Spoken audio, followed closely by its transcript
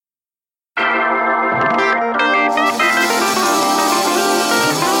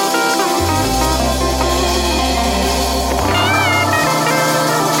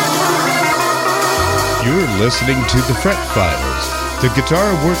listening to The Fret Files, the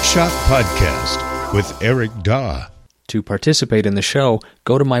Guitar Workshop podcast with Eric Daw. To participate in the show,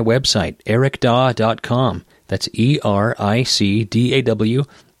 go to my website, ericdaw.com. That's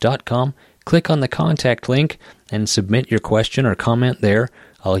ericdaw.com. Click on the contact link and submit your question or comment there.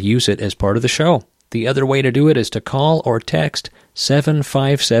 I'll use it as part of the show. The other way to do it is to call or text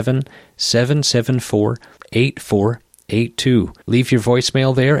 757-774-8482. Leave your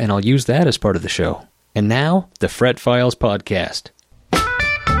voicemail there, and I'll use that as part of the show. And now, the Fret Files podcast.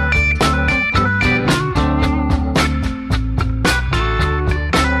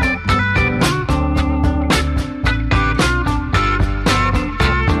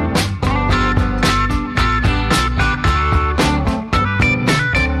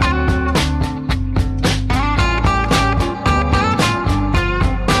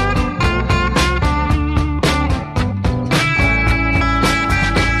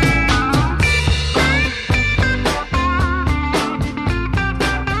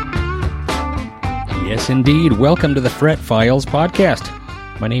 Yes, indeed. Welcome to the Fret Files podcast.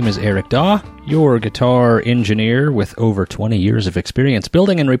 My name is Eric Daw, your guitar engineer with over 20 years of experience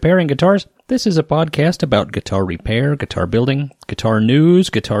building and repairing guitars. This is a podcast about guitar repair, guitar building, guitar news,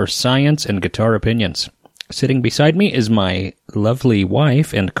 guitar science, and guitar opinions. Sitting beside me is my lovely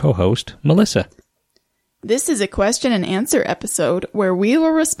wife and co-host, Melissa. This is a question and answer episode where we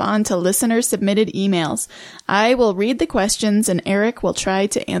will respond to listener-submitted emails. I will read the questions and Eric will try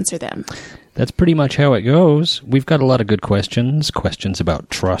to answer them. That's pretty much how it goes. We've got a lot of good questions. Questions about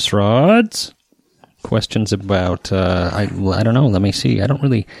truss rods. Questions about, I don't know, let me see. I don't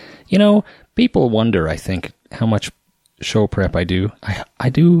really, people wonder, I think, how much show prep I do. I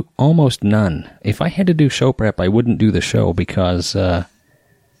do almost none. If I had to do show prep, I wouldn't do the show because I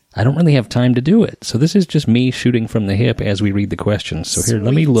don't really have time to do it. So this is just me shooting from the hip as we read the questions. So here,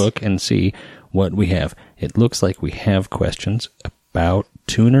 let me look and see what we have. It looks like we have questions about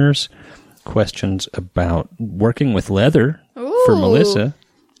tuners, questions about working with leather for Melissa.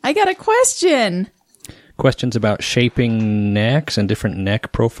 I got a question. Questions about shaping necks and different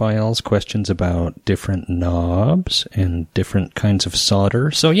neck profiles. Questions about different knobs and different kinds of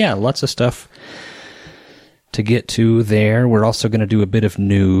solder. So yeah, lots of stuff to get to there. We're also going to do a bit of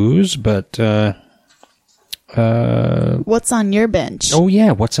news, but what's on your bench? Oh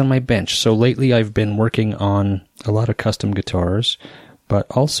yeah, what's on my bench? So lately I've been working on a lot of custom guitars, but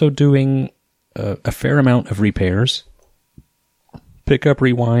also doing a fair amount of repairs, pickup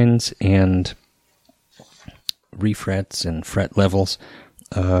rewinds, and refrets and fret levels.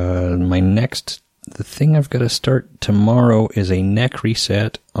 The thing I've got to start tomorrow is a neck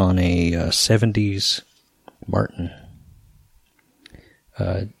reset on a 70s Martin.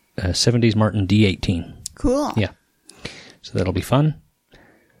 70s Martin D18. Cool. Yeah. So that'll be fun.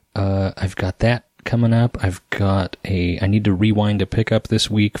 I've got that coming up. I need to rewind a pickup this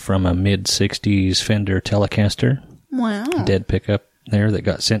week from a mid-60s Fender Telecaster. Wow. Dead pickup there that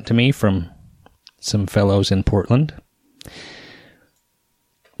got sent to me from some fellows in Portland.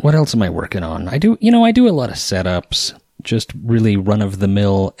 What else am I working on? I do a lot of setups, just really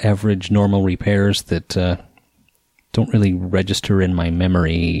run-of-the-mill, average, normal repairs that don't really register in my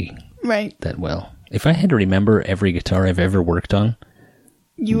memory that well. If I had to remember every guitar I've ever worked on,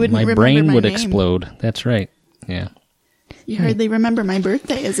 my brain would explode. That's right. Yeah. You hardly remember my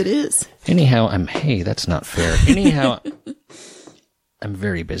birthday as it is. Anyhow, that's not fair. Anyhow, I'm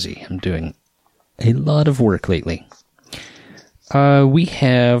very busy. I'm doing a lot of work lately. We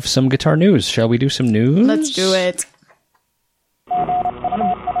have some guitar news. Shall we do some news? Let's do it.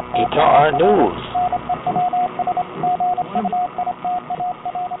 Guitar news.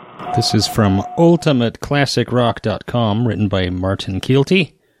 This is from UltimateClassicRock.com, written by Martin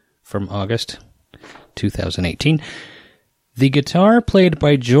Keelty from August 2018. The guitar played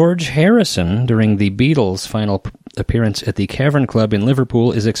by George Harrison during the Beatles' final appearance at the Cavern Club in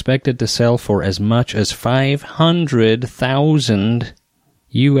Liverpool is expected to sell for as much as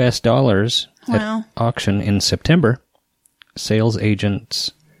 $500,000 at auction in September, sales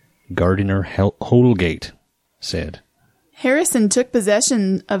agents Gardiner Holgate said. Harrison took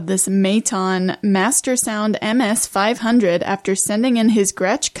possession of this Maton Master Sound MS500 after sending in his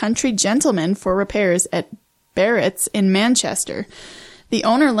Gretsch Country Gentleman for repairs at Barrett's in Manchester. The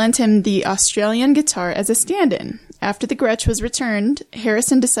owner lent him the Australian guitar as a stand-in. After the Gretsch was returned,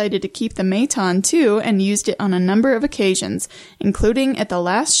 Harrison decided to keep the Maton too and used it on a number of occasions, including at the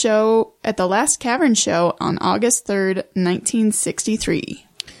last Cavern show on August 3rd, 1963.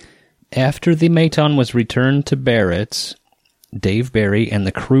 After the Maton was returned to Barrett's, Dave Barry and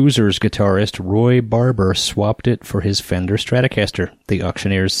the Cruisers guitarist Roy Barber swapped it for his Fender Stratocaster, the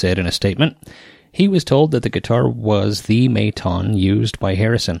auctioneers said in a statement. He was told that the guitar was the Maton used by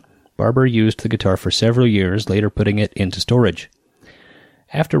Harrison. Barber used the guitar for several years, later putting it into storage.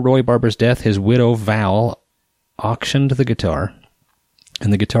 After Roy Barber's death, his widow, Val, auctioned the guitar,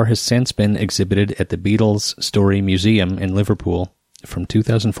 and the guitar has since been exhibited at the Beatles Story Museum in Liverpool from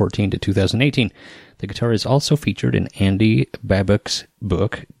 2014 to 2018. The guitar is also featured in Andy Babbitt's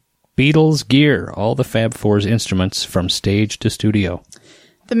book, Beatles Gear, all the Fab Four's instruments from stage to studio.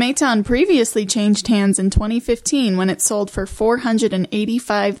 The Maton previously changed hands in 2015 when it sold for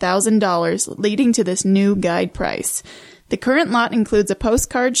 $485,000, leading to this new guide price. The current lot includes a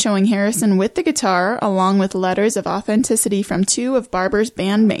postcard showing Harrison with the guitar, along with letters of authenticity from 2 of Barber's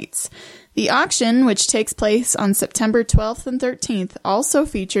bandmates. The auction, which takes place on September 12th and 13th, also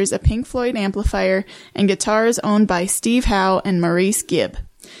features a Pink Floyd amplifier and guitars owned by Steve Howe and Maurice Gibb.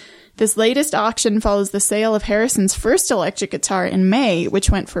 This latest auction follows the sale of Harrison's first electric guitar in May,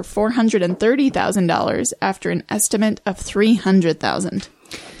 which went for $430,000 after an estimate of $300,000.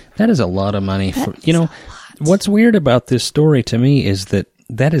 That is a lot of money. What's weird about this story to me is that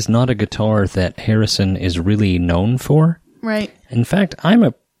is not a guitar that Harrison is really known for. Right. In fact, I'm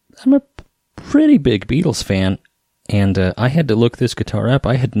a pretty big Beatles fan, and I had to look this guitar up.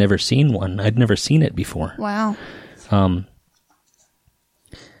 I had never seen one. I'd never seen it before. Wow.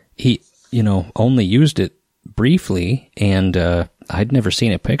 He, only used it briefly, and I'd never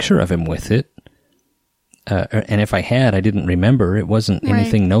seen a picture of him with it. And if I had, I didn't remember. It wasn't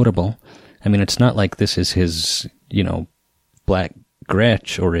anything notable. I mean, it's not like this is his, Black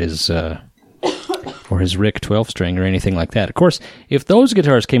Gretsch or his Rick 12-string or anything like that. Of course, if those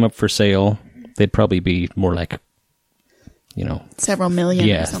guitars came up for sale, they'd probably be more like, several million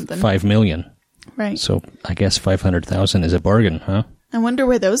or something. 5 million. Right. So I guess 500,000 is a bargain, huh? I wonder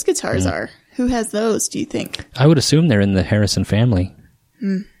where those guitars are. Who has those, do you think? I would assume they're in the Harrison family.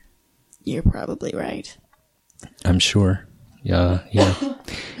 You're probably right. I'm sure. Yeah.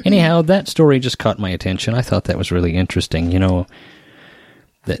 Anyhow, that story just caught my attention. I thought that was really interesting.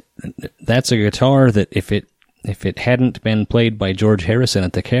 That's a guitar that if it hadn't been played by George Harrison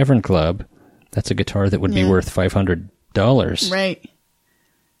at the Cavern Club, that's a guitar that would be worth $500. Right.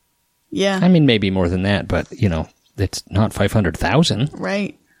 Yeah. I mean, maybe more than that, but it's not $500,000.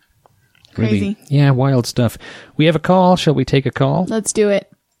 Right. Really, crazy. Yeah, wild stuff. We have a call. Shall we take a call? Let's do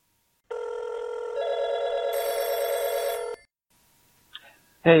it.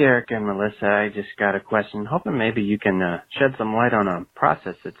 Hey, Eric and Melissa. I just got a question. Hoping maybe you can shed some light on a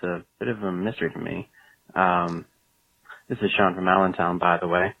process that's a bit of a mystery to me. This is Sean from Allentown, by the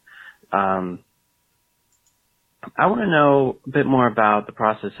way. I want to know a bit more about the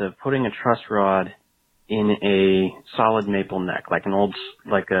process of putting a truss rod in a solid maple neck, like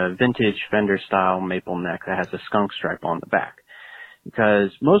a vintage Fender style maple neck that has a skunk stripe on the back. Because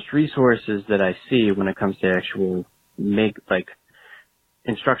most resources that I see when it comes to actual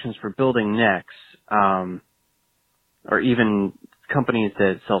instructions for building necks, or even companies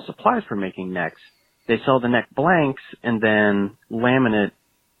that sell supplies for making necks, they sell the neck blanks and then laminate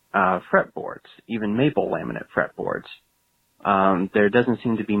fretboards, even maple laminate fretboards. There doesn't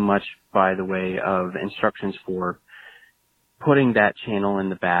seem to be much by the way of instructions for putting that channel in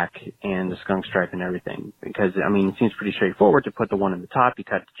the back and the skunk stripe and everything. Because, it seems pretty straightforward to put the one in the top. You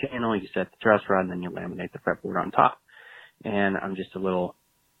cut the channel, you set the truss rod, and then you laminate the fretboard on top. And I'm just a little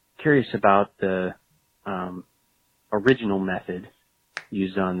curious about the original method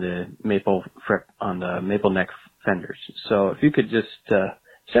used on the maple neck Fenders. So if you could just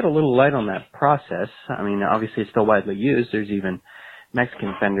shed a little light on that process. Obviously it's still widely used. There's even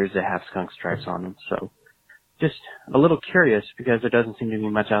Mexican Fenders that have skunk stripes on them. So just a little curious because there doesn't seem to be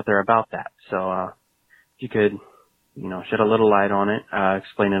much out there about that. So if you could, shed a little light on it,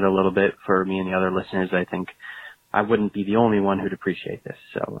 explain it a little bit for me and the other listeners, I think I wouldn't be the only one who'd appreciate this.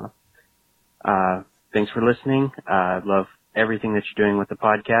 So thanks for listening. I love everything that you're doing with the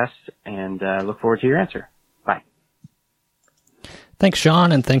podcast, and look forward to your answer. Bye. Thanks,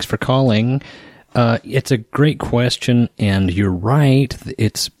 Sean, and thanks for calling. It's a great question, and you're right.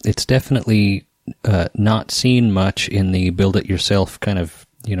 It's definitely not seen much in the build-it-yourself kind of,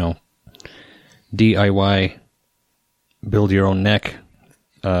 DIY, build-your-own-neck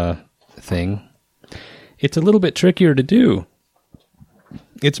thing. It's a little bit trickier to do.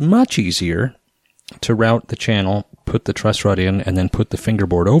 It's much easier to route the channel, put the truss rod in, and then put the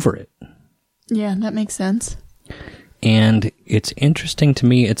fingerboard over it. Yeah, that makes sense. And it's interesting to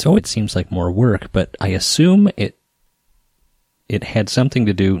me, it seems like more work, but I assume it had something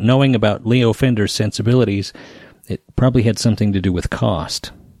to do, knowing about Leo Fender's sensibilities, it probably had something to do with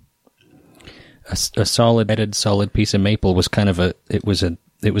cost. A solid piece of maple was kind of it was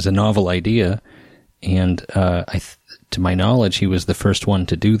a novel idea, And to my knowledge, he was the first one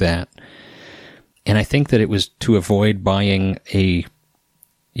to do that. And I think that it was to avoid buying an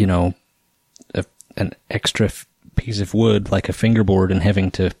extra piece of wood like a fingerboard and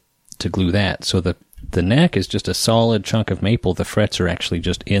having to glue that. So the neck is just a solid chunk of maple. The frets are actually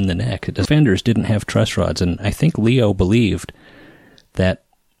just in the neck. The Fenders didn't have truss rods, and I think Leo believed that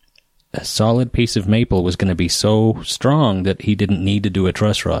a solid piece of maple was going to be so strong that he didn't need to do a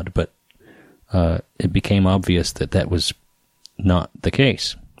truss rod, but it became obvious that that was not the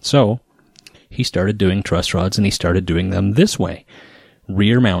case. So he started doing truss rods, and he started doing them this way,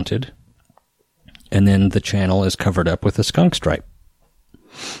 rear-mounted, and then the channel is covered up with a skunk stripe.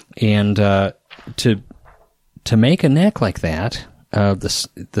 And to make a neck like that,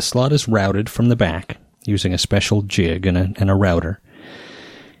 the slot is routed from the back using a special jig and a router.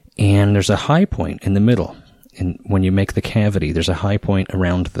 And there's a high point in the middle. And when you make the cavity, there's a high point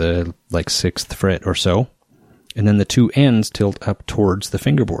around the 6th fret or so. And then the two ends tilt up towards the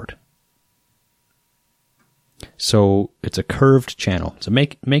fingerboard. So it's a curved channel. So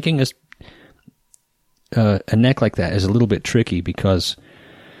making a neck like that is a little bit tricky because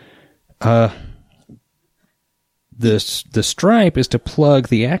the stripe is to plug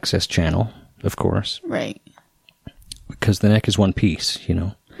the access channel, of course. Right. Because the neck is one piece,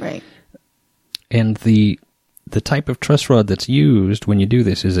 Right. And the type of truss rod that's used when you do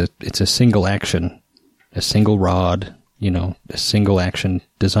this is it's a single action, a single rod, a single action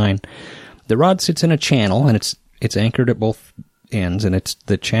design. The rod sits in a channel and it's anchored at both ends, and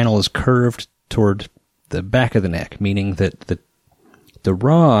the channel is curved toward the back of the neck, meaning that the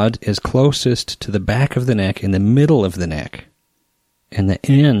rod is closest to the back of the neck in the middle of the neck, and the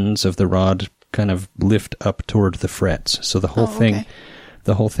ends of the rod kind of lift up toward the frets. So the whole thing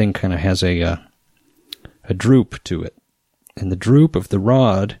kind of has a droop to it. And the droop of the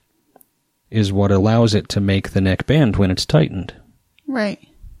rod is what allows it to make the neck bend when it's tightened. Right.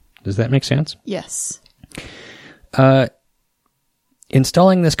 Does that make sense? Yes.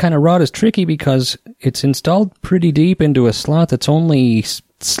 Installing this kind of rod is tricky because it's installed pretty deep into a slot that's only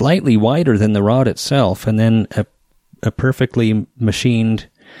slightly wider than the rod itself, and then a perfectly machined,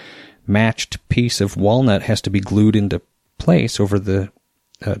 matched piece of walnut has to be glued into place over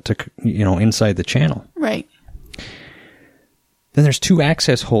inside the channel. Right. Then there's two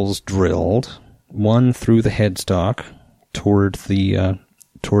access holes drilled, one through the headstock toward the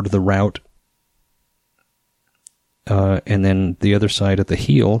route, and then the other side at the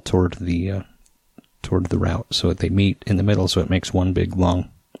heel toward the route, so that they meet in the middle, so it makes one big long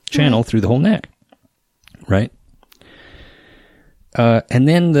channel through the whole neck, right? And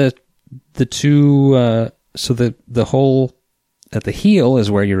then the two, so the hole at the heel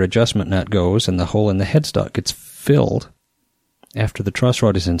is where your adjustment nut goes, and the hole in the headstock gets filled after the truss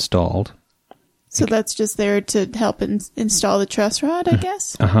rod is installed. So that's just there to help install the truss rod, I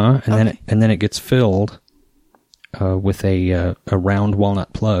guess? Uh-huh. And Okay. then it gets filled with a round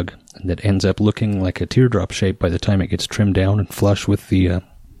walnut plug that ends up looking like a teardrop shape by the time it gets trimmed down and flush with the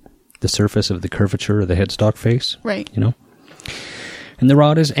surface of the curvature of the headstock face. Right. And the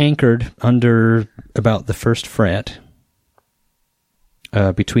rod is anchored under about the first fret,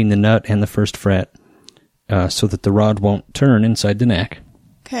 between the nut and the first fret, so that the rod won't turn inside the neck.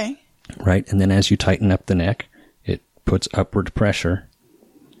 Okay. Right? And then as you tighten up the neck, it puts upward pressure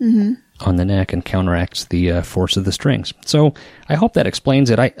on the neck and counteracts the force of the strings. So I hope that explains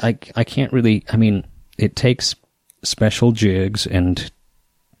it. I can't really, it takes special jigs and,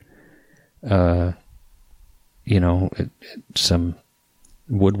 some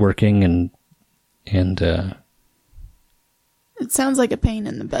woodworking and It sounds like a pain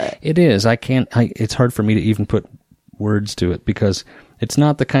in the butt. it is. It's hard for me to even put words to it because it's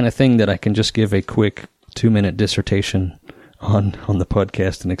not the kind of thing that I can just give a quick 2-minute dissertation on the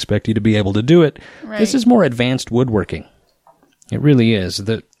podcast and expect you to be able to do it. Right. This is more advanced woodworking. It really is.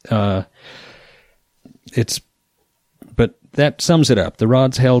 But that sums it up. The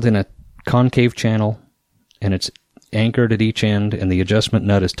rod's held in a concave channel, and it's anchored at each end, and the adjustment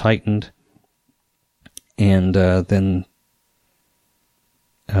nut is tightened, and then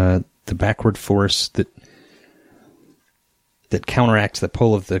the backward force that counteracts the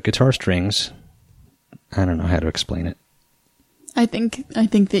pull of the guitar strings. I don't know how to explain it. I think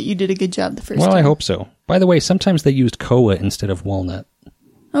that you did a good job the first time. Well, I hope so. By the way, sometimes they used koa instead of walnut.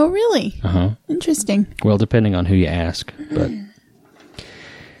 Oh, really? Uh-huh. Interesting. Well, depending on who you ask. But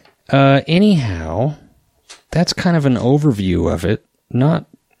anyhow, that's kind of an overview of it. Not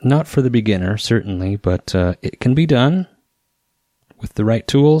for the beginner, certainly, but it can be done with the right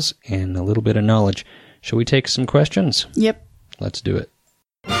tools and a little bit of knowledge. Shall we take some questions? Yep. Let's do it.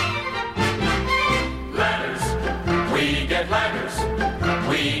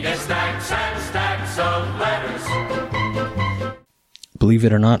 believe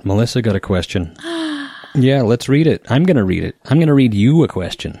it or not, Melissa got a question. Yeah, let's read it. I'm going to read it. I'm going to read you a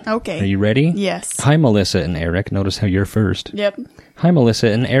question. Okay. Are you ready? Yes. Hi, Melissa and Eric. Notice how you're first. Yep. Hi, Melissa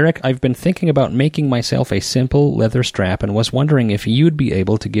and Eric. I've been thinking about making myself a simple leather strap and was wondering if you'd be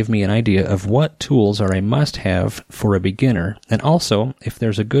able to give me an idea of what tools are a must-have for a beginner, and also if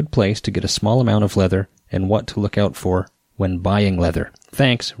there's a good place to get a small amount of leather and what to look out for when buying leather.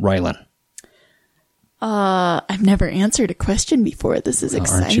 Thanks, Rylan. I've never answered a question before. This is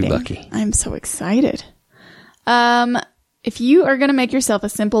exciting. Aren't you lucky? I'm so excited. If you are going to make yourself a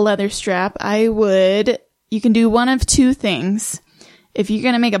simple leather strap, you can do one of two things. If you're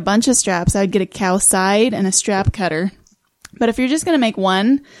going to make a bunch of straps, I'd get a cow side and a strap cutter. But if you're just going to make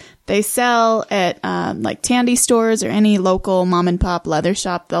one, they sell at, like Tandy stores or any local mom and pop leather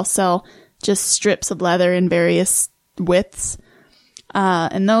shop. They'll sell just strips of leather in various widths.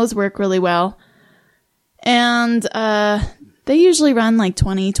 And those work really well. And, they usually run like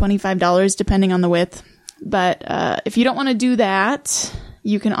 $20, $25 depending on the width. But if you don't want to do that,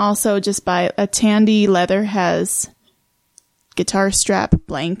 you can also just buy a Tandy Leather has guitar strap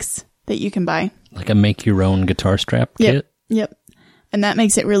blanks that you can buy. Like a make-your-own guitar strap kit? Yep. And that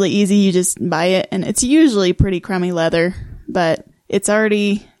makes it really easy. You just buy it, and it's usually pretty crummy leather, but it's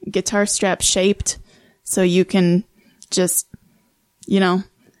already guitar strap shaped, so you can just,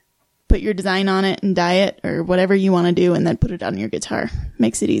 put your design on it and dye it or whatever you want to do and then put it on your guitar.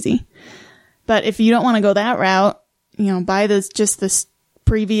 Makes it easy. But if you don't want to go that route, buy this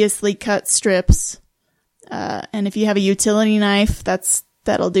previously cut strips. And if you have a utility knife,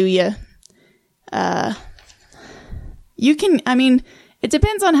 that'll do you. It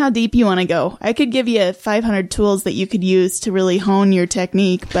depends on how deep you want to go. I could give you 500 tools that you could use to really hone your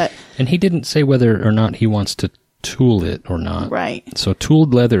technique, but... And he didn't say whether or not he wants to tool it or not. Right. So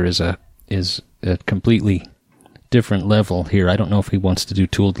tooled leather is a completely different level here. I don't know if he wants to do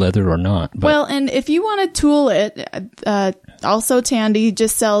tooled leather or not. But. Well, and if you want to tool it, also Tandy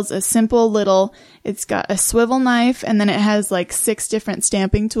just sells a simple little, it's got a swivel knife and then it has like 6 different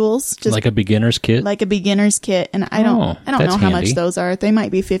stamping tools. Just like a beginner's kit? Like a beginner's kit. And I don't know how handy. much those are. They might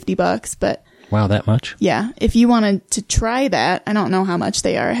be $50, but. Wow, that much? Yeah. If you wanted to try that, I don't know how much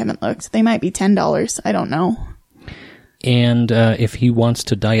they are. I haven't looked. They might be $10. I don't know. And if he wants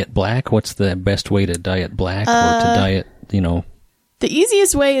to dye it black, what's the best way to dye it black or to dye it, The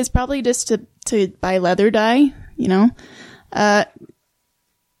easiest way is probably just to buy leather dye, But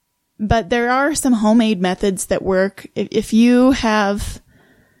there are some homemade methods that work. If you have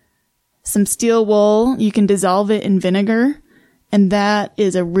some steel wool, you can dissolve it in vinegar. And that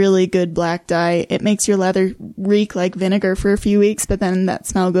is a really good black dye. It makes your leather reek like vinegar for a few weeks, but then that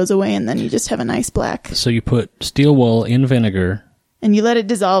smell goes away and then you just have a nice black. So you put steel wool in vinegar. And you let it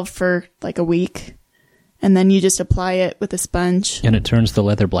dissolve for like a week. And then you just apply it with a sponge. And it turns the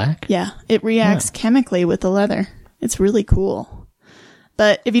leather black? Yeah. It reacts chemically with the leather. It's really cool.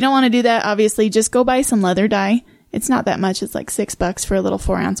 But if you don't want to do that, obviously just go buy some leather dye. It's not that much. It's like $6 for a little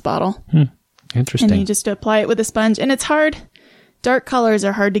 4-ounce bottle. Interesting. And you just apply it with a sponge. And it's hard. Dark colors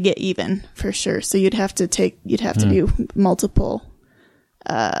are hard to get even, for sure. So you'd have to do multiple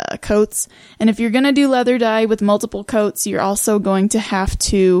coats. And if you're going to do leather dye with multiple coats, you're also going to have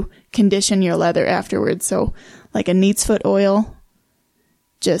to condition your leather afterwards. So like a neat's foot oil,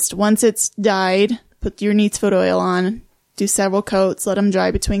 just once it's dyed, put your neat's foot oil on, do several coats, let them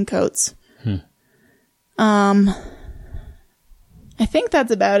dry between coats. I think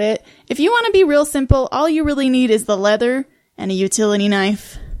that's about it. If you want to be real simple, all you really need is the leather and a utility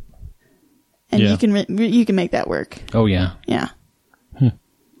knife, and you can make that work. Oh yeah, yeah.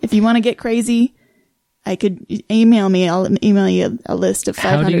 If you want to get crazy, I could email me. I'll email you a list of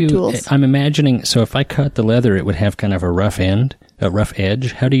 500 tools. I'm imagining. So if I cut the leather, it would have kind of a rough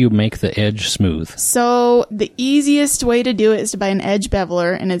edge. How do you make the edge smooth? So the easiest way to do it is to buy an edge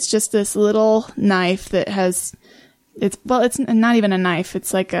beveler, and it's just this little knife that has. It's not even a knife.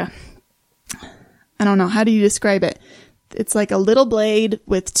 It's like I don't know. How do you describe it? It's like a little blade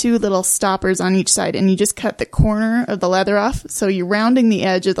with 2 little stoppers on each side, and you just cut the corner of the leather off, so you're rounding the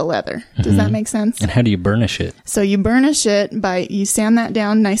edge of the leather. Does that make sense? And how do you burnish it? So you burnish it you sand that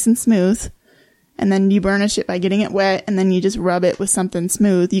down nice and smooth, and then you burnish it by getting it wet, and then you just rub it with something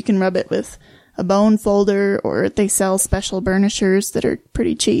smooth. You can rub it with a bone folder, or they sell special burnishers that are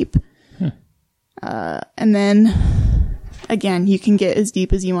pretty cheap. And then, again, you can get as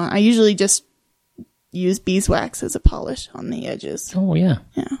deep as you want. I usually just use beeswax as a polish on the edges. Oh, yeah.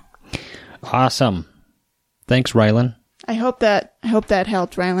 Yeah. Awesome. Thanks, Rylan. I hope that helped,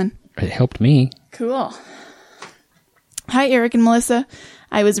 Rylan. It helped me. Cool. Hi, Eric and Melissa.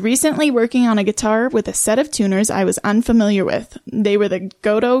 I was recently working on a guitar with a set of tuners I was unfamiliar with. They were the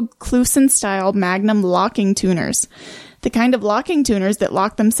Goto Kluson style Magnum locking tuners. The kind of locking tuners that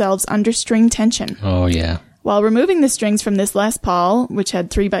lock themselves under string tension. Oh, yeah. While removing the strings from this Les Paul, which had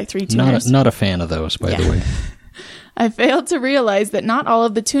 3x3 tuners... Not a fan of those, by the way. I failed to realize that not all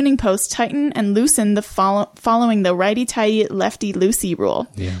of the tuning posts tighten and loosen following the righty-tighty, lefty-loosey rule.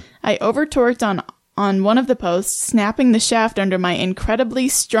 Yeah. I over-torqued on one of the posts, snapping the shaft under my incredibly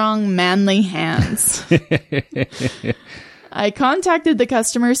strong, manly hands. I contacted the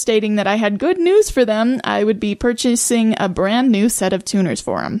customer stating that I had good news for them. I would be purchasing a brand new set of tuners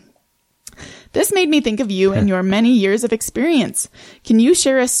for them. This made me think of you and your many years of experience. Can you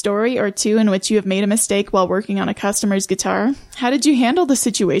share a story or two in which you have made a mistake while working on a customer's guitar? How did you handle the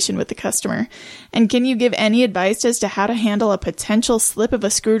situation with the customer? And can you give any advice as to how to handle a potential slip of a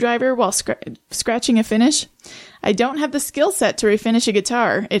screwdriver while scratching a finish? I don't have the skill set to refinish a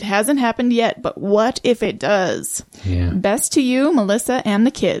guitar. It hasn't happened yet, but what if it does? Yeah. Best to you, Melissa, and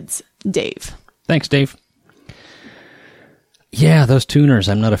the kids. Dave. Thanks, Dave. Yeah, those tuners,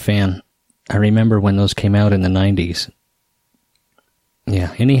 I'm not a fan. I remember when those came out in the 90s.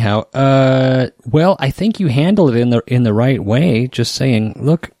 Yeah, anyhow, well, I think you handle it in the right way, just saying,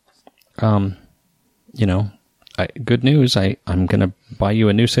 look, you know, good news, I'm going to buy you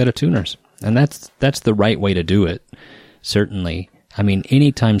a new set of tuners. And that's the right way to do it, certainly. I mean,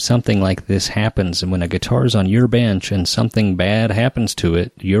 anytime something like this happens, and when a guitar's on your bench and something bad happens to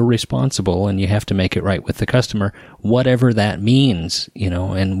it, you're responsible and you have to make it right with the customer, whatever that means, you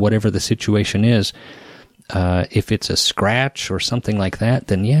know, and whatever the situation is. If it's a scratch or something like that,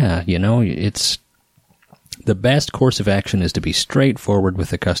 then yeah, you know, it's the best course of action is to be straightforward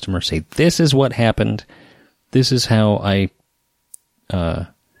with the customer. Say, this is what happened. This is how I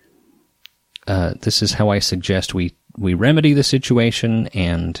suggest we remedy the situation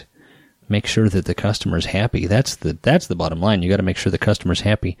and make sure that the customer's happy. That's the bottom line. You got to make sure the customer's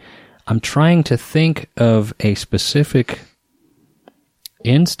happy. I'm trying to think of a specific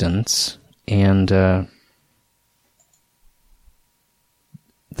instance, and the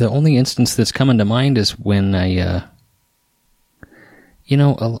only instance that's coming to mind is when I, you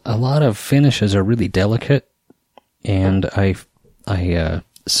know, a lot of finishes are really delicate, and I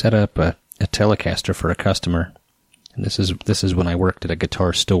set up a Telecaster for a customer. And this is when I worked at a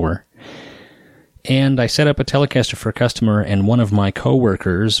guitar store. And I set up a Telecaster for a customer, and one of my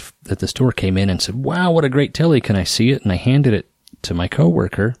coworkers at the store came in and said, "Wow, what a great Tele, can I see it?" And I handed it to my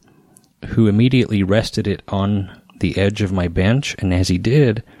coworker, who immediately rested it on the edge of my bench, and as he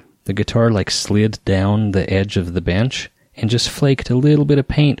did, the guitar like slid down the edge of the bench and just flaked a little bit of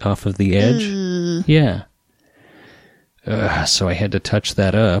paint off of the edge. Yeah. So I had to touch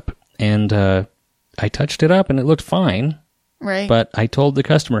that up, and I touched it up and it looked fine. Right. But I told the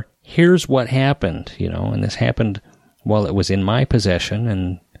customer, here's what happened, you know, and this happened while it was in my possession,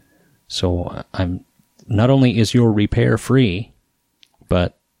 and so I'm not only is your repair free,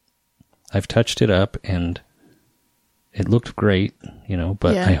 but I've touched it up and it looked great, you know,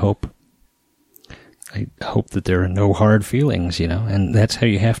 but yeah. I hope that there are no hard feelings, you know, and that's how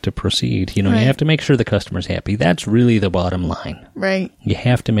you have to proceed. You know, right. You have to make sure the customer's happy. That's really the bottom line. Right. You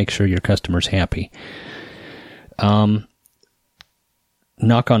have to make sure your customer's happy.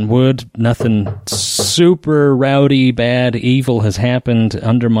 Knock on wood, nothing super rowdy, bad, evil has happened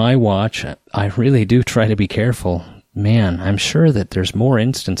under my watch. I really do try to be careful. Man, I'm sure that there's more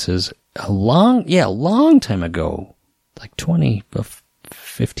instances. A long time ago, like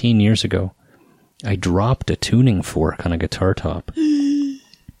 15 years ago, I dropped a tuning fork on a guitar top.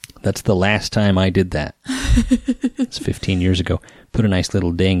 That's the last time I did that. It's 15 years ago. Put a nice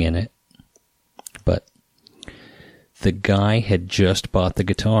little ding in it. But the guy had just bought the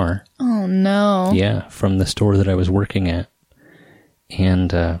guitar. Oh, no. Yeah, from the store that I was working at.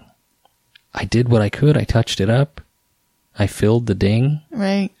 And I did what I could. I touched it up. I filled the ding.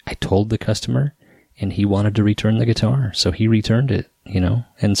 Right. I told the customer, and he wanted to return the guitar, so he returned it, you know.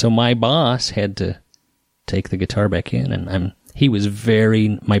 And so my boss had to take the guitar back in, and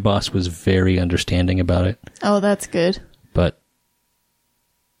my boss was very understanding about it. Oh, that's good. But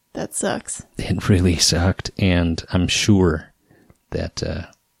that sucks. It really sucked, and I'm sure that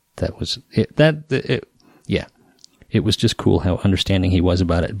that was it. Yeah, it was just cool how understanding he was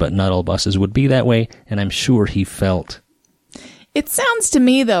about it. But not all bosses would be that way, and I'm sure he felt. It sounds to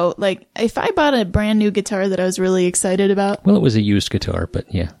me, though, like if I bought a brand new guitar that I was really excited about. Well, it was a used guitar, but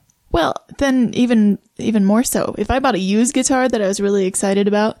yeah. Well, then even more so. If I bought a used guitar that I was really excited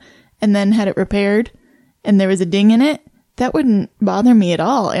about and then had it repaired and there was a ding in it, that wouldn't bother me at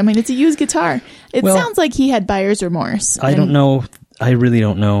all. I mean, it's a used guitar. It sounds like he had buyer's remorse. I don't know I really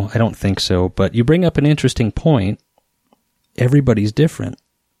don't know. I don't think so. But you bring up an interesting point. Everybody's different.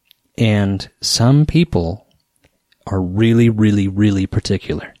 And some people are really, really, really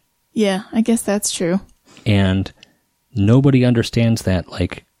particular. Yeah, I guess that's true. And nobody understands that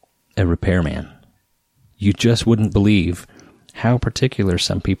like a repairman. You just wouldn't believe how particular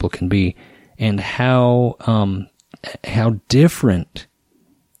some people can be and how different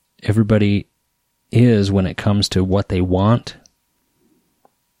everybody is when it comes to what they want.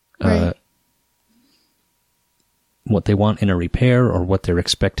 Right. What they want in a repair or what their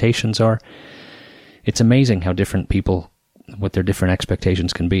expectations are. It's amazing how different people, what their different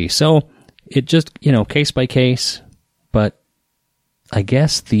expectations can be. So it just, case by case, but I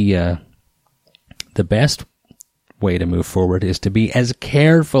guess the best way to move forward is to be as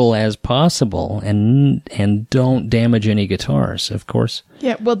careful as possible and don't damage any guitars, of course.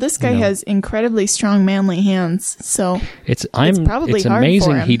 Yeah, well, this guy has incredibly strong, manly hands, so it's probably it's hard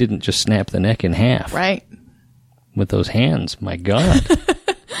amazing for him. He didn't just snap the neck in half. Right. With those hands, my God.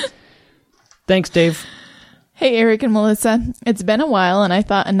 Thanks, Dave. Hey, Eric and Melissa. It's been a while, and I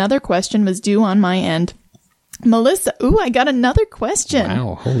thought another question was due on my end. Melissa, I got another question.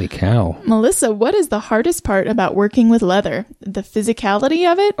 Wow, holy cow. Melissa, what is the hardest part about working with leather? The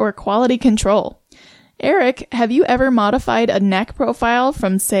physicality of it or quality control? Eric, have you ever modified a neck profile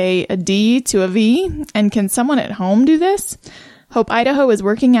from, say, a D to a V? And can someone at home do this? Hope Idaho is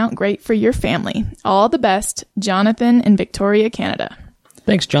working out great for your family. All the best, Jonathan in Victoria, Canada.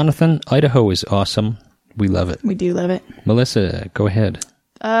 Thanks, Jonathan. Idaho is awesome. We love it. We do love it. Melissa, go ahead.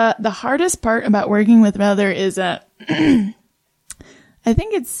 The hardest part about working with leather is I think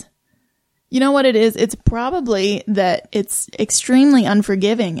it's, you know what it is? It's probably that it's extremely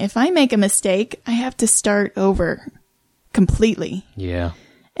unforgiving. If I make a mistake, I have to start over completely. Yeah.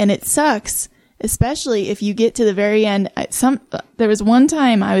 And it sucks, especially if you get to the very end. There was one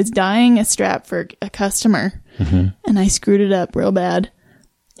time I was dyeing a strap for a customer, and I screwed it up real bad.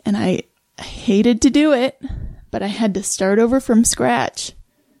 And I hated to do it, but I had to start over from scratch.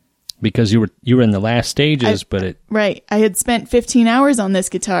 Because you were in the last stages, Right. I had spent 15 hours on this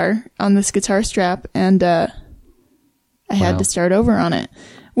guitar strap, and I had to start over on it,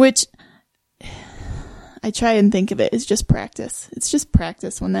 which I try and think of it as just practice. It's just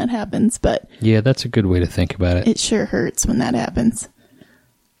practice when that happens, but... Yeah, that's a good way to think about it. It sure hurts when that happens.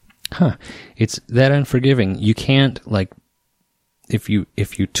 Huh. It's that unforgiving. You can't, if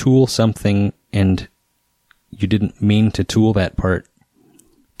you tool something and you didn't mean to tool that part,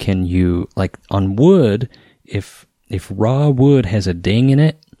 can you, on wood, if raw wood has a ding in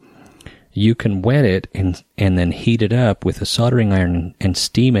it, you can wet it and then heat it up with a soldering iron and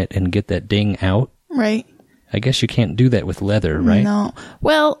steam it and get that ding out. Right. I guess you can't do that with leather, right? No.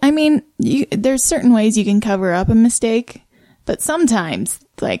 Well, I mean, there's certain ways you can cover up a mistake, but sometimes,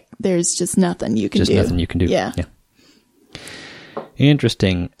 there's just nothing you can do. Just nothing you can do. Yeah.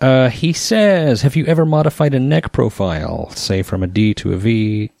 Interesting. He says, have you ever modified a neck profile, say from a D to a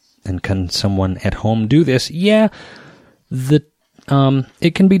V, and can someone at home do this? Yeah, it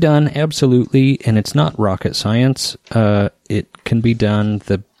can be done, absolutely, and it's not rocket science. It can be done.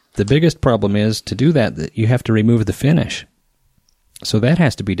 The biggest problem is, to do that you have to remove the finish. So that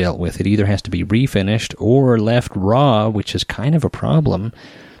has to be dealt with. It either has to be refinished or left raw, which is kind of a problem.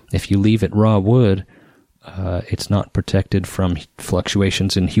 If you leave it raw wood, it's not protected from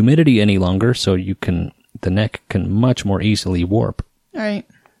fluctuations in humidity any longer, so the neck can much more easily warp. All right.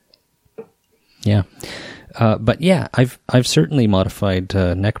 Yeah. But yeah, I've certainly modified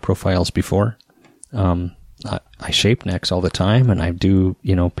neck profiles before. I shape necks all the time, and I do,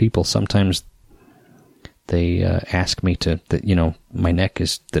 people sometimes they ask me the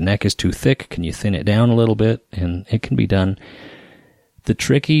neck is too thick. Can you thin it down a little bit? And it can be done. The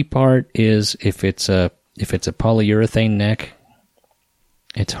tricky part is if it's a polyurethane neck,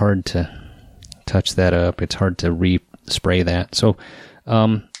 it's hard to touch that up. It's hard to re-spray that. So,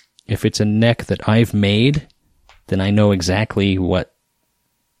 if it's a neck that I've made, then I know exactly what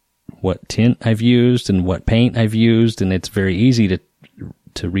tint I've used and what paint I've used, and it's very easy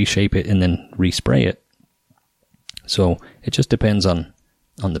to reshape it and then respray it. So it just depends on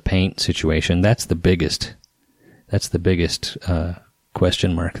the paint situation. That's the biggest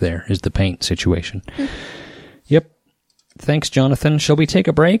question mark there, is the paint situation. Yep. Thanks, Jonathan. Shall we take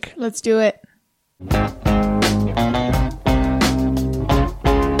a break? Let's do it.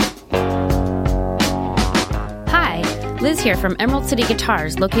 Liz here from Emerald City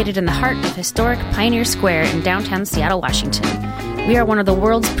Guitars, located in the heart of historic Pioneer Square in downtown Seattle, Washington. We are one of the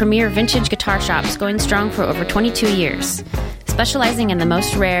world's premier vintage guitar shops, going strong for over 22 years. specializing in the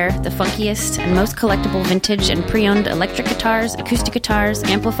most rare, the funkiest, and most collectible vintage and pre-owned electric guitars, acoustic guitars,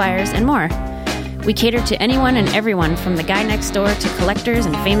 amplifiers, and more. We cater to anyone and everyone from the guy next door to collectors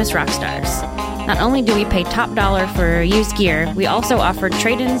and famous rock stars. Not only do we pay top dollar for used gear, we also offer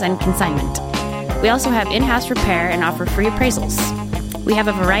trade-ins and consignment. We also have in-house repair and offer free appraisals. We have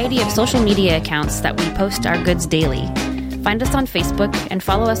a variety of social media accounts that we post our goods daily. Find us on Facebook and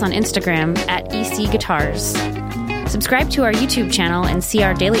follow us on Instagram at EC Guitars. Subscribe to our YouTube channel and see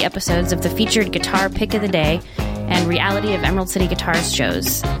our daily episodes of the featured Guitar Pick of the Day and Reality of Emerald City Guitars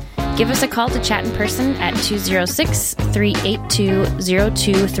shows. Give us a call to chat in person at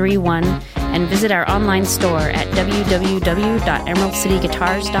 206-382-0231 and visit our online store at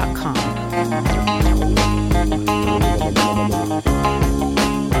www.emeraldcityguitars.com.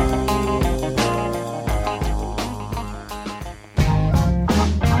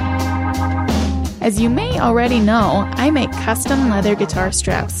 As you may already know, I make custom leather guitar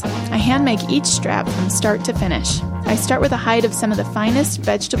straps. I hand make each strap from start to finish. I start with a hide of some of the finest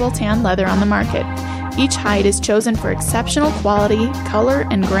vegetable tan leather on the market. Each hide is chosen for exceptional quality, color,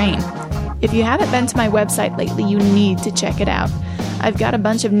 and grain. If you haven't been to my website lately, you need to check it out. I've got a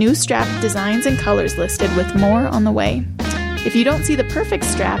bunch of new strap designs and colors listed with more on the way. If you don't see the perfect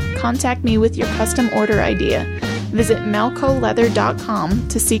strap, contact me with your custom order idea. Visit melcoleather.com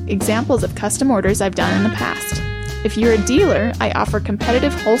to see examples of custom orders I've done in the past. If you're a dealer, I offer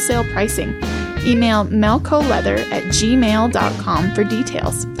competitive wholesale pricing. Email melcoleather@gmail.com for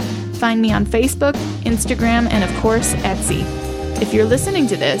details. Find me on Facebook, Instagram, and of course, Etsy. If you're listening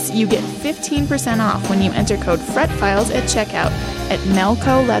to this, you get 15% off when you enter code FretFiles at checkout at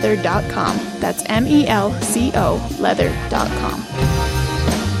melcoleather.com. That's MELCO leather.com.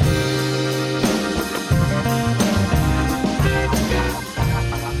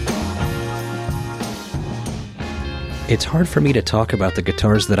 It's hard for me to talk about the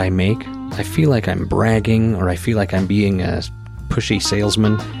guitars that I make. I feel like I'm bragging, or I feel like I'm being a pushy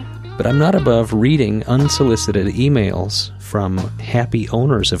salesman, but I'm not above reading unsolicited emails from happy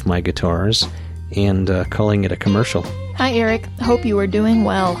owners of my guitars and calling it a commercial. Hi, Eric. Hope you are doing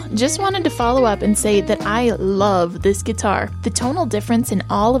well. Just wanted to follow up and say that I love this guitar. The tonal difference in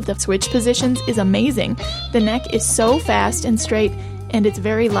all of the switch positions is amazing. The neck is so fast and straight, and it's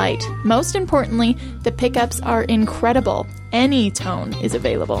very light. Most importantly, the pickups are incredible. Any tone is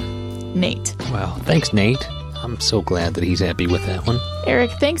available. Nate. Wow, thanks, Nate. I'm so glad that he's happy with that one.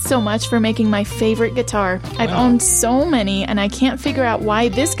 Eric, thanks so much for making my favorite guitar. I've owned so many, and I can't figure out why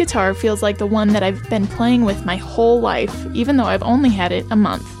this guitar feels like the one that I've been playing with my whole life, even though I've only had it a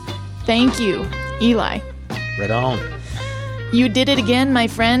month. Thank you, Eli. Right on. You did it again, my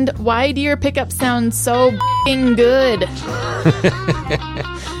friend. Why do your pickups sound so f***ing good?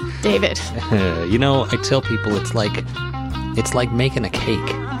 David. I tell people it's like making a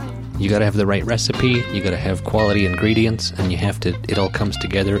cake. You gotta have the right recipe, you gotta have quality ingredients, and it all comes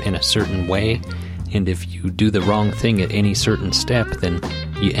together in a certain way. And if you do the wrong thing at any certain step, then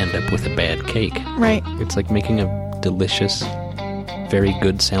you end up with a bad cake. Right. It's like making a delicious, very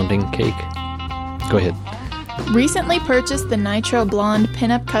good sounding cake. Go ahead. Recently purchased the Nitro Blonde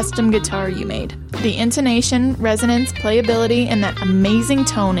pinup custom guitar you made. The intonation, resonance, playability, and that amazing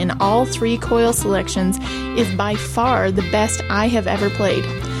tone in all 3 coil selections is by far the best I have ever played.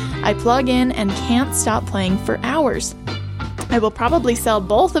 I plug in and can't stop playing for hours. I will probably sell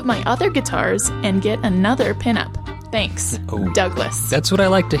both of my other guitars and get another pinup. Thanks, Douglas. That's what I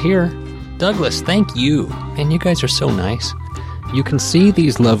like to hear. Douglas, thank you. And you guys are so nice. You can see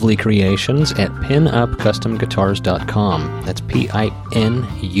these lovely creations at pinupcustomguitars.com. That's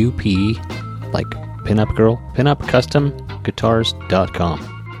P-I-N-U-P, like pinup girl, pinupcustomguitars.com.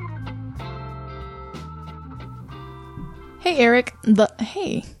 Hey, Eric.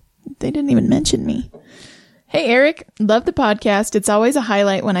 Hey, they didn't even mention me. Hey, Eric. Love the podcast. It's always a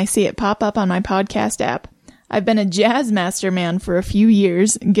highlight when I see it pop up on my podcast app. I've been a Jazzmaster man for a few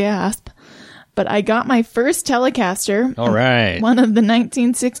years. Gasp. But I got my first Telecaster. All right. One of the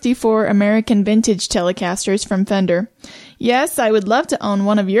 1964 American vintage Telecasters from Fender. Yes, I would love to own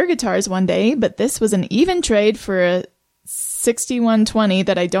one of your guitars one day, but this was an even trade for a 6120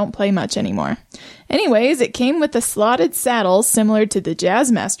 that I don't play much anymore. Anyways, it came with a slotted saddle similar to the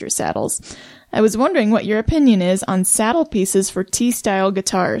Jazzmaster saddles. I was wondering what your opinion is on saddle pieces for T-style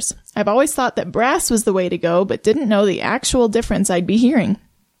guitars. I've always thought that brass was the way to go, but didn't know the actual difference I'd be hearing.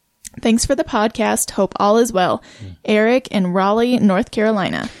 Thanks for the podcast. Hope all is well. Eric in Raleigh, North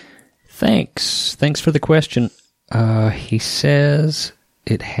Carolina. Thanks for the question. He says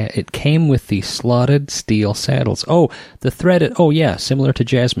it came with the slotted steel saddles. Oh, the threaded. Oh, yeah, similar to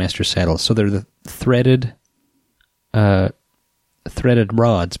Jazzmaster saddles. So they're the threaded threaded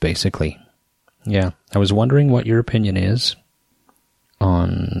rods, basically. Yeah, I was wondering what your opinion is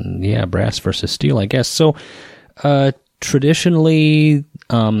on, brass versus steel, I guess. So, traditionally,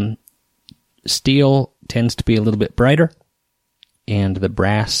 steel tends to be a little bit brighter, and the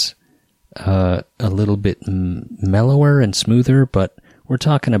brass a little bit mellower and smoother, but we're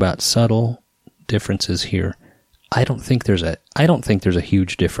talking about subtle differences here. I don't think there's a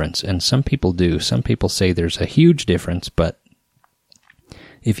huge difference, and some people do. Some people say there's a huge difference, but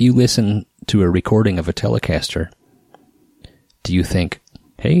if you listen to a recording of a Telecaster, do you think,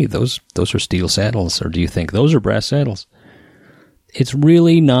 hey, those are steel saddles, or do you think those are brass saddles? It's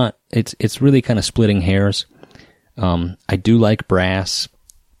really not. It's really kind of splitting hairs. I do like brass,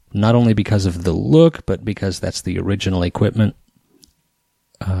 not only because of the look, but because that's the original equipment.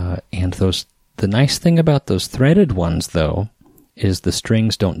 And the nice thing about those threaded ones, though, is the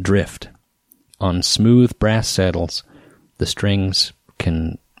strings don't drift. On smooth brass saddles, the strings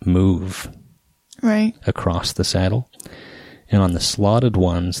can move across the saddle. And on the slotted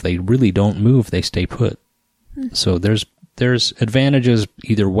ones, they really don't move, they stay put. So there's advantages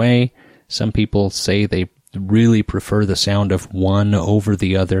either way. Some people say they really prefer the sound of one over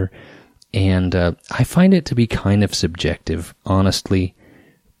the other, and I find it to be kind of subjective, honestly,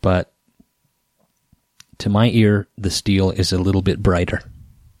 but to my ear, the steel is a little bit brighter.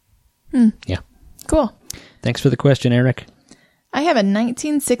 Yeah. Cool. Thanks for the question, Eric. I have a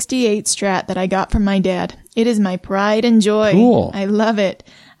 1968 Strat that I got from my dad. It is my pride and joy. Cool. I love it.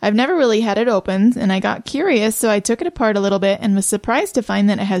 I've never really had it opened, and I got curious, so I took it apart a little bit and was surprised to find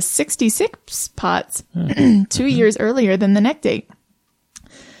that it has 66 pots, 2 years earlier than the neck date.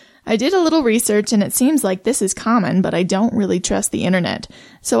 I did a little research, and it seems like this is common, but I don't really trust the internet.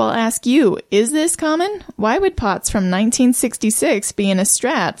 So I'll ask you, is this common? Why would pots from 1966 be in a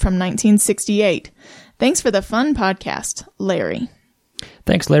Strat from 1968? Thanks for the fun podcast, Larry.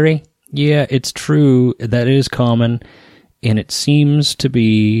 Thanks, Larry. Yeah, it's true. That is common. And it seems to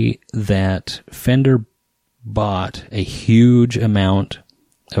be that Fender bought a huge amount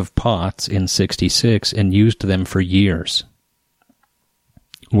of pots in 66 and used them for years,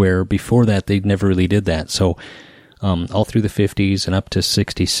 where before that they never really did that. So all through the 50s and up to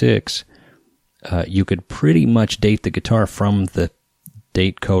 66, you could pretty much date the guitar from the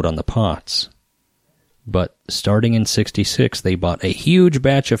date code on the pots. But starting in 66, they bought a huge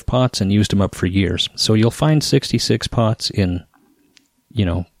batch of pots and used them up for years. So you'll find 66 pots in,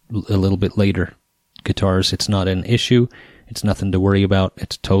 a little bit later guitars. It's not an issue. It's nothing to worry about.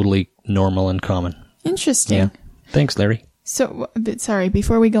 It's totally normal and common. Interesting. Yeah. Thanks, Larry. So, sorry,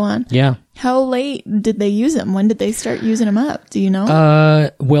 before we go on. Yeah. How late did they use them? When did they start using them up? Do you know?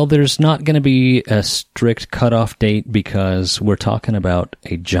 Well, there's not going to be a strict cutoff date because we're talking about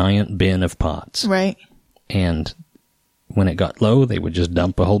a giant bin of pots. Right. And when it got low, they would just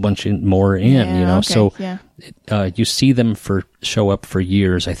dump a whole bunch more in, Okay, So yeah. you see them show up for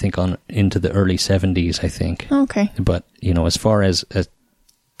years, I think, into the early 70s, I think. Okay. But, as far as a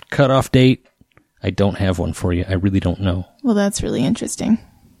cutoff date, I don't have one for you. I really don't know. Well, that's really interesting.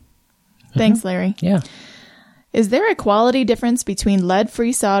 Thanks, Larry. Yeah. Is there a quality difference between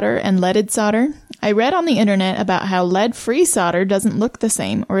lead-free solder and leaded solder? I read on the internet about how lead-free solder doesn't look the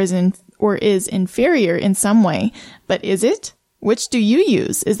same or is inferior in some way, but is it? Which do you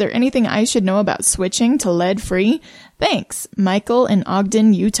use? Is there anything I should know about switching to lead-free? Thanks, Michael in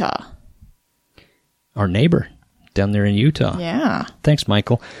Ogden, Utah. Our neighbor down there in Utah. Yeah. Thanks,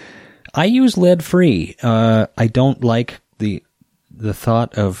 Michael. I use lead-free. I don't like the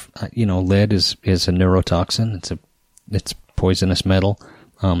thought of, lead is a neurotoxin. It's poisonous metal.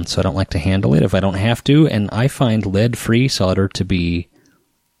 So I don't like to handle it if I don't have to. And I find lead-free solder to be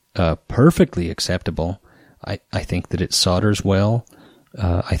perfectly acceptable. I think that it solders well.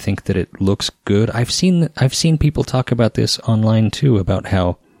 I think that it looks good. I've seen people talk about this online too, about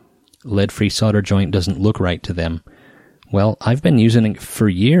how lead-free solder joint doesn't look right to them. Well, I've been using it for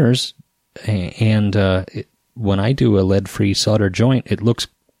years, and when I do a lead-free solder joint, it looks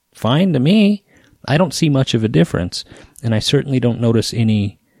fine to me. I don't see much of a difference, and I certainly don't notice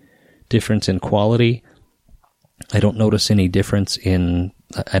any difference in quality. I don't notice any difference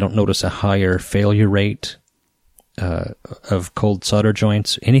I don't notice a higher failure rate of cold solder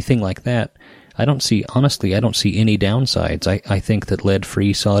joints, anything like that. Honestly, I don't see any downsides. I think that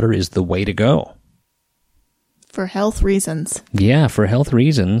lead-free solder is the way to go. For health reasons. Yeah, for health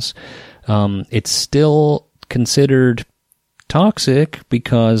reasons. It's still considered toxic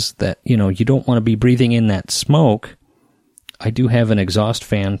because that, you don't want to be breathing in that smoke. I do have an exhaust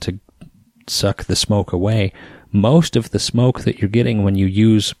fan to suck the smoke away. Most of the smoke that you're getting when you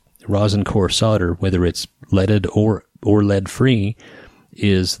use rosin core solder, whether it's leaded or or lead-free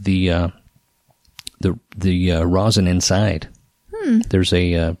is the rosin inside. There's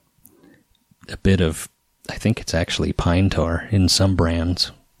a bit of, I think it's actually pine tar in some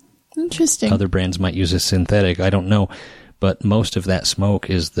brands. Interesting. Other brands might use a synthetic, I don't know. But most of that smoke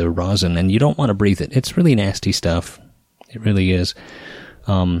is the rosin, and you don't want to breathe it. It's really nasty stuff. It really is.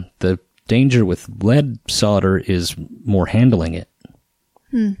 The danger with lead solder is more handling it.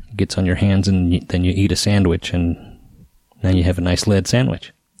 It gets on your hands, and then you eat a sandwich, and now you have a nice lead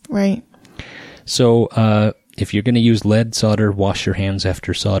sandwich. Right. So if you're going to use lead solder, wash your hands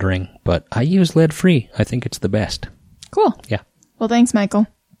after soldering. But I use lead-free. I think it's the best. Cool. Yeah. Well, thanks, Michael.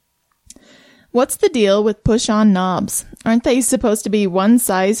 What's the deal with push-on knobs? Aren't they supposed to be one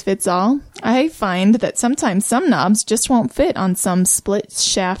size fits all? I find that sometimes some knobs just won't fit on some split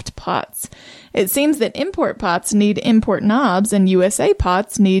shaft pots. It seems that import pots need import knobs and USA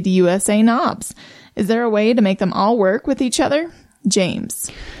pots need USA knobs. Is there a way to make them all work with each other? James,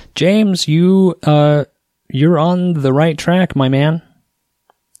 you're on the right track, my man.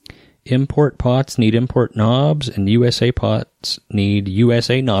 Import pots need import knobs, and USA pots need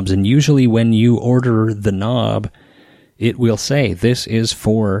USA knobs. And usually when you order the knob, it will say, this is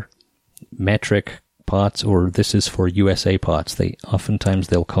for metric pots, or this is for USA pots. Oftentimes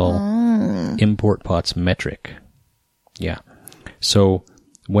they'll call import pots metric. Yeah. So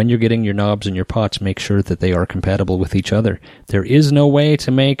when you're getting your knobs and your pots, make sure that they are compatible with each other. There is no way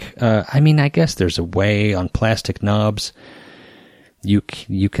to make, I guess there's a way on plastic knobs. You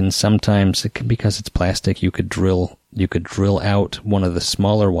can sometimes, because it's plastic, you could drill out one of the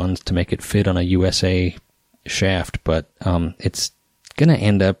smaller ones to make it fit on a USA shaft, but it's gonna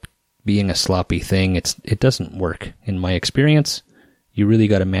end up being a sloppy thing. It doesn't work in my experience. You really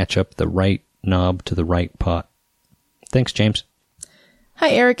got to match up the right knob to the right pot. Thanks, James. Hi,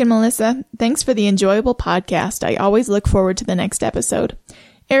 Eric and Melissa. Thanks for the enjoyable podcast. I always look forward to the next episode.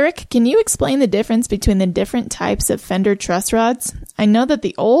 Eric, can you explain the difference between the different types of fender truss rods? I know that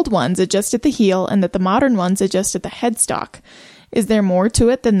the old ones adjust at the heel and that the modern ones adjust at the headstock. Is there more to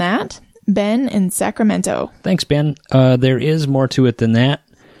it than that? Ben in Sacramento. Thanks, Ben. There is more to it than that.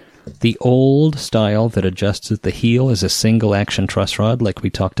 The old style that adjusts at the heel is a single action truss rod, like we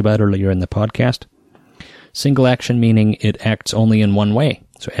talked about earlier in the podcast. Single action meaning it acts only in one way.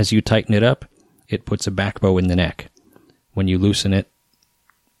 So as you tighten it up, it puts a back bow in the neck. When you loosen it,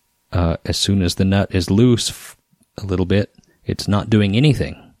 as soon as the nut is loose a little bit, it's not doing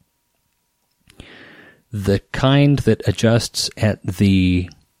anything. The kind that adjusts at the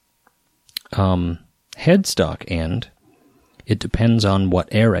headstock end, it depends on what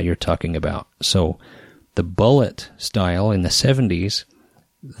era you're talking about. So the bullet style in the 70s,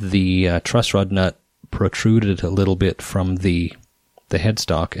 the truss rod nut protruded a little bit from the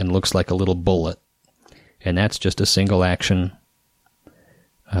headstock and looks like a little bullet. And that's just a single action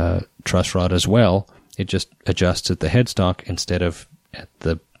truss rod as well. It just adjusts at the headstock instead of at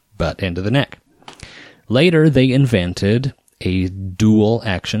the butt end of the neck. Later, they invented a dual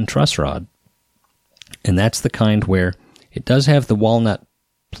action truss rod. And that's the kind where it does have the walnut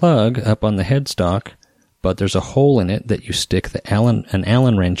plug up on the headstock, but there's a hole in it that you stick an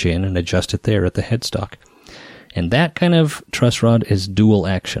Allen wrench in and adjust it there at the headstock. And that kind of truss rod is dual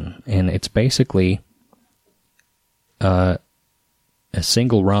action. And it's basically a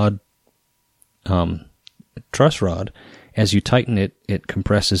single rod truss rod. As you tighten it, it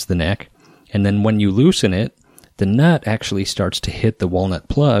compresses the neck. And then when you loosen it, the nut actually starts to hit the walnut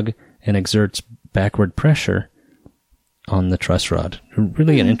plug and exerts backward pressure on the truss rod.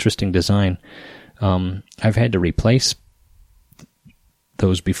 Really an interesting design. I've had to replace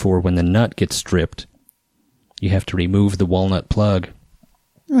those before. When the nut gets stripped, you have to remove the walnut plug,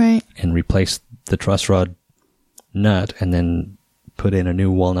 right, and replace the truss rod nut and then put in a new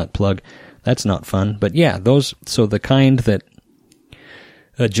walnut plug. That's not fun. But yeah, so the kind that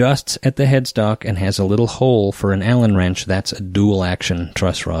adjusts at the headstock and has a little hole for an Allen wrench, that's a dual action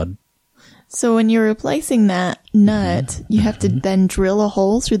truss rod. So when you're replacing that nut, you have to then drill a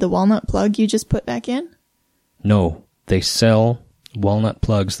hole through the walnut plug you just put back in? No, they sell walnut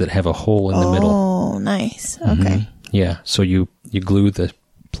plugs that have a hole in the middle. Oh, nice. Okay. Yeah, so you glue the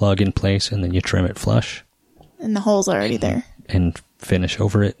plug in place and then you trim it flush. And the hole's already there. And finish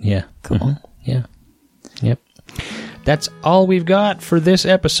over it, yeah. Cool. Yeah. Yep. That's all we've got for this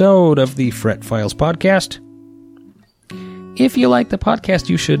episode of the Fret Files podcast. If you like the podcast,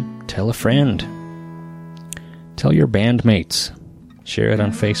 you should tell a friend. Tell your bandmates. Share it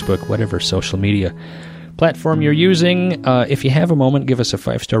on Facebook, whatever social media platform you're using. If you have a moment, give us a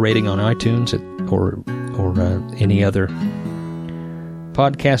 5-star rating on iTunes or any other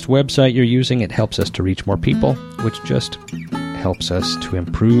podcast website you're using. It helps us to reach more people, which just helps us to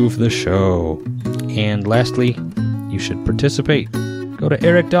improve the show. And lastly, you should participate. Go to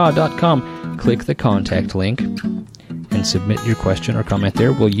ericdaw.com, click the contact link, and submit your question or comment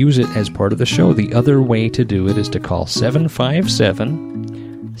there. We'll use it as part of the show. The other way to do it is to call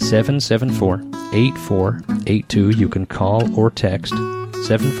 757-774-8482. You can call or text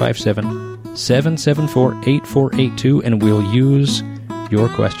 757-774-8482, and we'll use your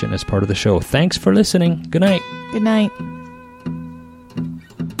question as part of the show. Thanks for listening. Good night. Good night.